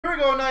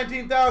go,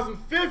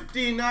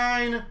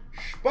 19,059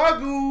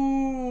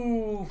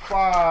 Spagu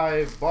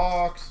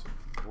 5-box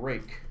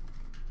break.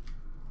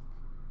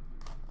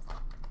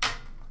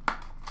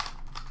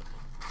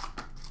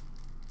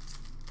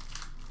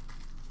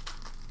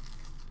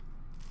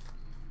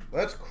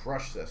 Let's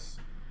crush this.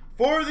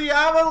 For the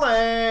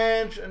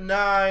Avalanche,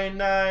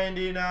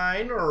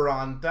 $9.99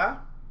 Ranta.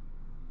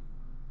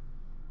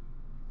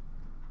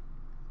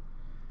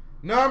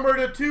 Number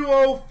to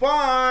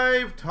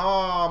 205,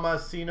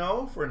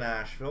 Tomasino for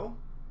Nashville.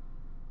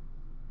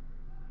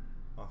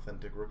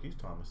 Authentic rookies,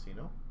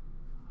 Tomasino.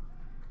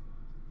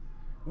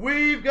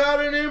 We've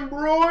got an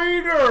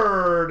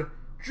embroidered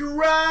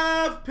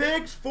draft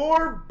picks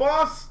for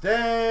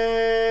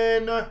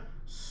Boston,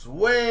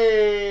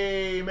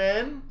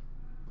 Swayman.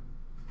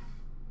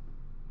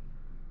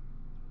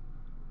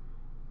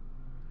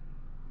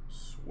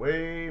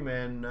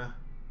 Swayman.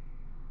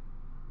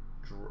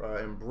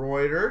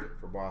 Embroidered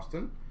for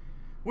Boston.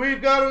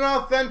 We've got an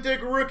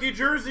authentic rookie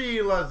jersey,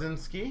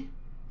 Lazinski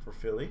for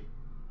Philly.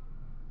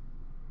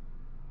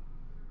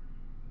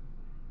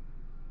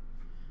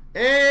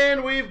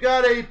 And we've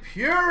got a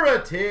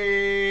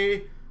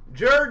Purity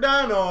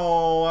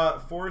Giordano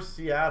for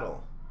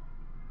Seattle.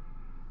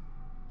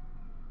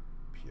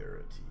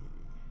 Purity.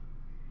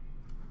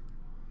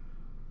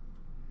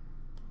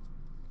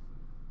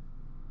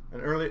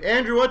 And early,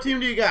 Andrew, what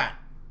team do you got?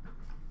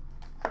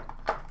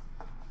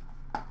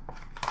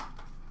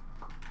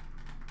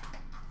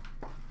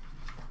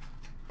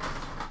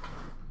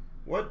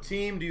 What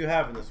team do you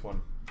have in this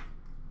one?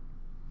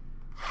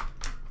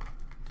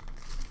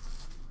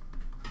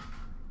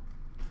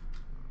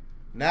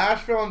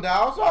 Nashville and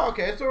Dallas? Oh,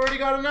 okay. It's already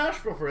got a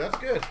Nashville for you. That's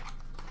good.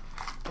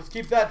 Let's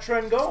keep that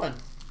trend going.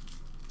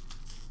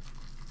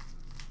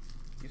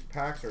 These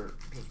packs are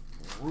just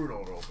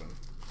brutal to open.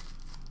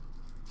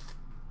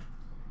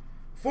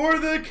 For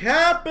the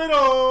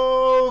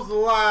Capitals,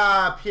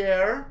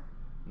 LaPierre,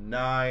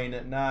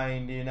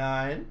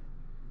 $9.99.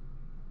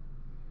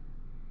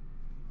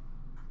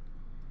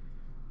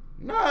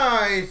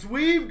 Nice.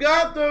 We've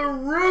got the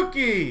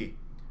rookie,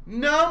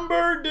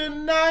 numbered to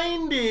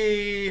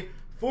 90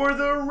 for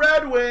the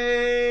Red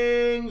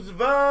Wings,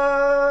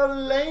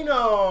 Veleno.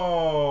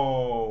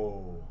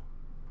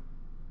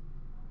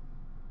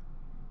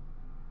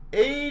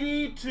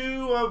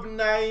 82 of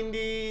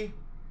 90,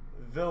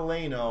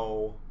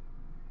 Veleno.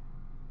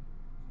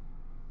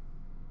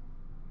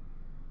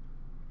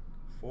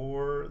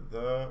 For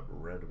the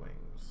Red Wings.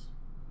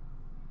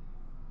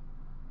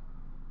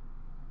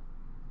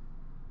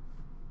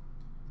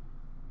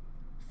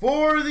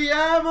 For the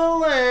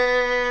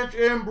Avalanche,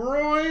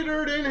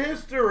 embroidered in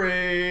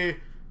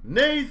history,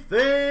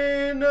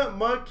 Nathan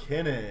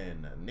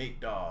McKinnon, Nate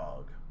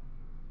Dogg.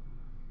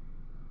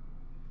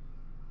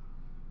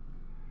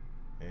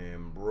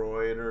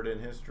 Embroidered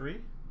in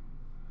history,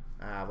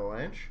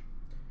 Avalanche.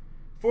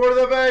 For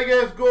the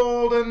Vegas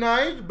Golden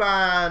Knights,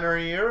 banner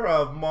year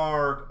of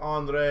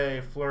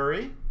Marc-Andre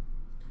Fleury.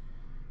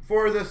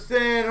 For the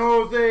San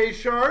Jose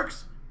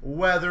Sharks,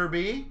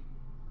 Weatherby.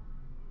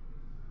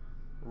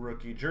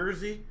 Rookie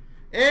jersey.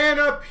 And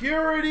a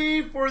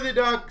Purity for the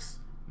Ducks,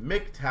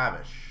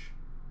 McTavish.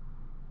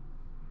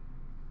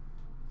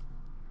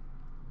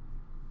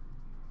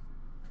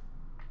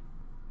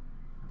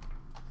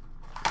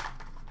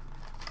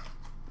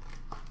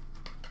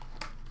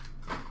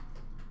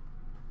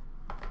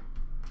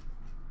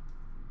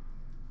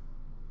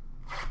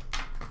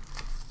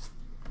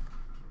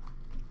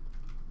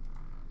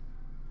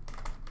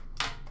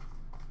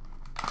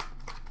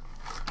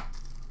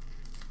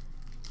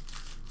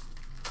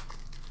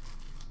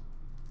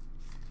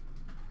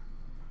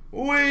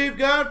 We've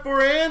got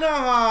for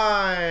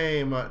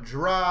Anaheim,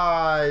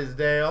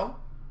 Drysdale,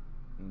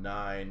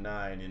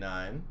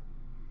 $9.99.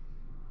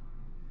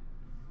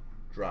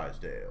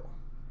 Drysdale.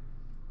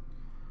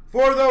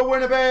 For the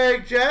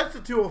Winnipeg Jets,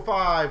 the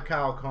 205,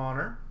 Kyle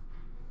Connor.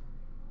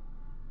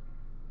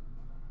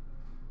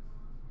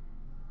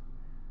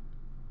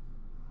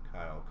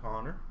 Kyle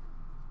Connor.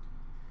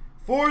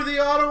 For the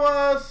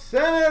Ottawa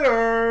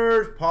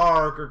Senators,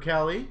 Parker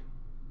Kelly.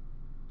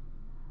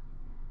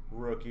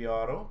 Rookie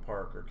auto,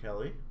 Parker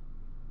Kelly.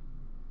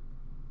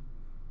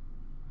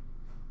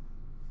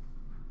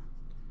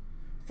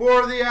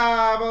 For the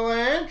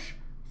Avalanche,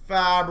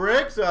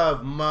 fabrics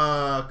of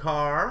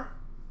Makar.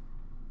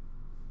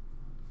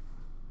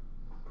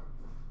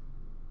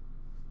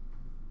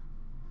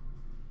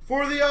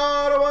 For the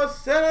Ottawa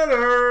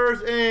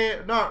Senators,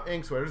 and not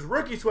ink sweaters,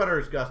 rookie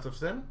sweaters,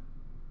 Gustafson.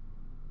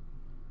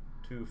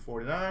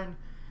 $2.49.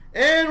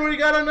 And we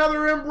got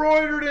another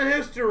embroidered in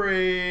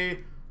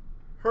history.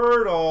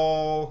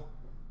 Hurdle.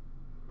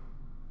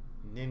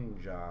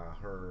 Ninja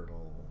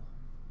Hurdle.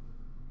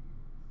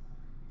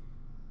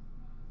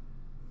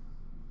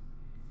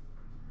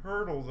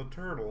 Hurdle the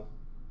turtle.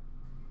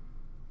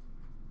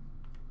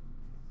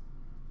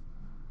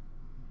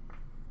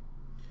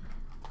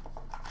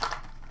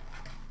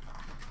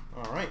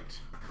 All right.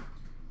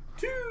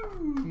 Two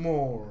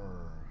more.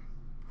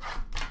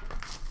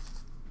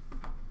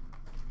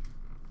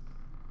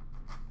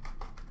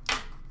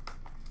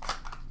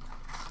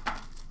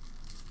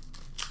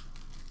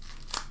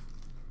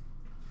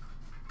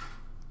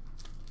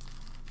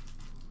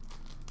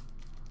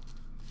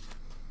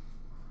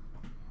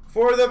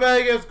 For the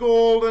Vegas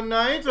Golden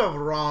Knights of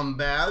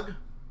Romberg,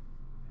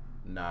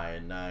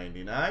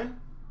 $9.99.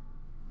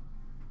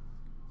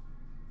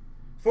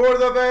 For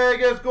the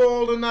Vegas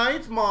Golden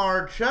Knights,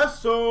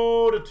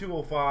 Marchesso to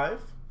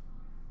 205.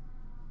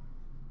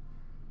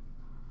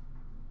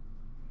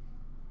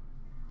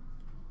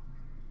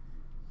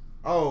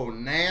 Oh,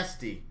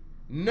 nasty.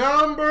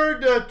 Number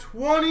to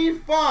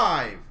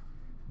 25.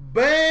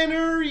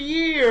 Banner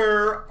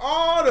year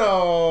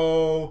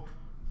auto.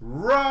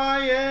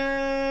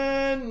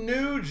 Ryan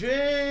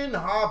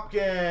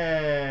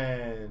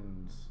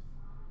Nugent-Hopkins.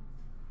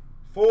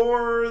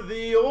 For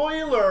the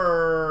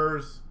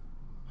Oilers,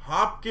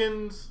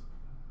 Hopkins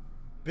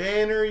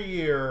banner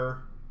year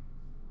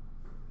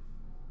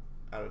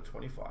out of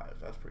 25.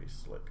 That's pretty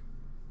slick.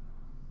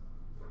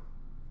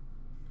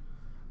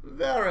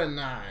 Very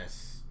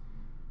nice.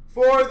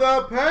 For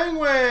the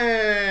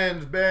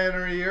Penguins,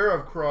 banner year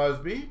of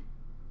Crosby.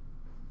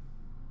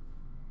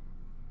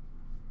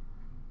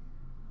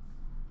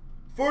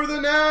 For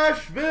the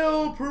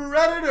Nashville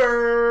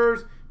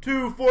Predators,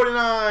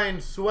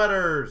 249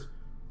 sweaters,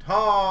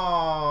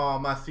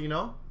 Tom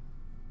Masino.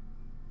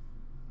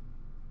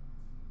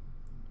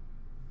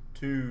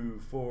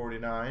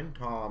 249,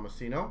 Tom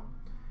Masino.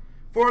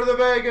 For the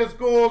Vegas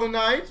Golden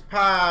Knights,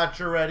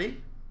 Pacioretty,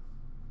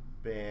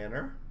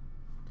 banner.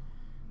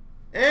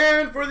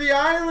 And for the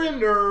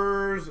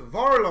Islanders,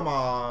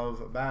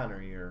 Varlamov,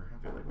 banner year.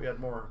 I feel like we had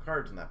more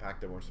cards in that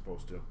pack than we're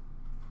supposed to.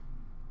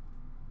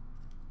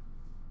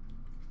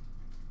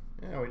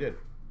 Yeah, we did.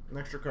 An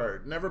extra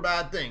card. Never a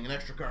bad thing, an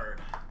extra card.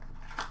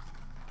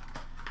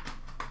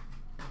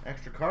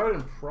 Extra card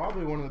and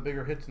probably one of the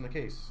bigger hits in the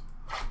case.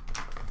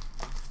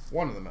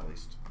 One of them, at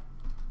least.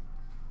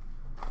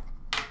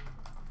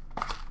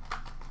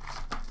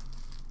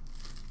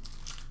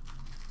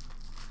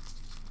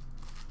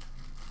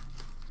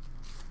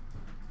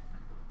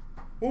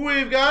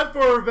 We've got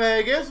for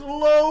Vegas,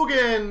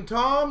 Logan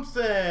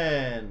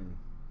Thompson.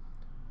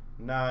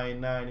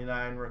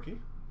 $9.99 rookie.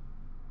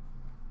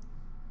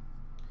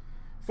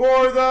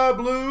 For the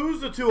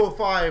Blues, the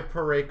 205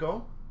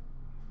 Parayko.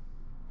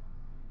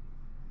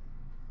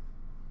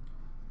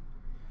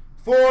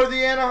 For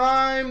the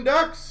Anaheim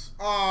Ducks,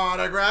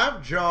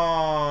 autograph,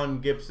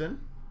 John Gibson.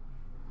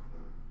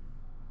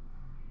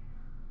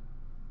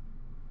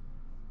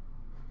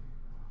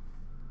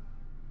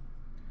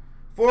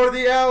 For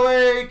the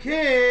LA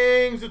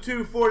Kings, the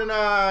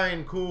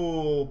 249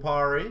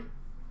 Kupari.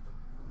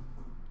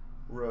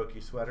 Rookie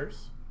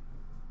sweaters.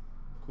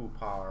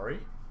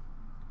 Kupari.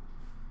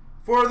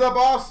 For the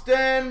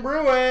Boston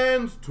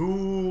Bruins,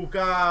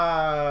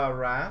 Tuukka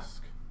Rask.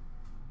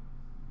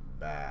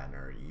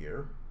 Banner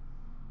year.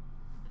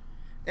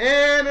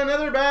 And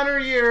another banner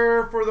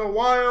year for the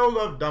Wild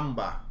of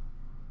Dumba.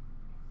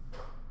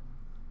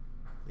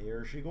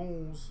 Here she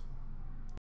goes.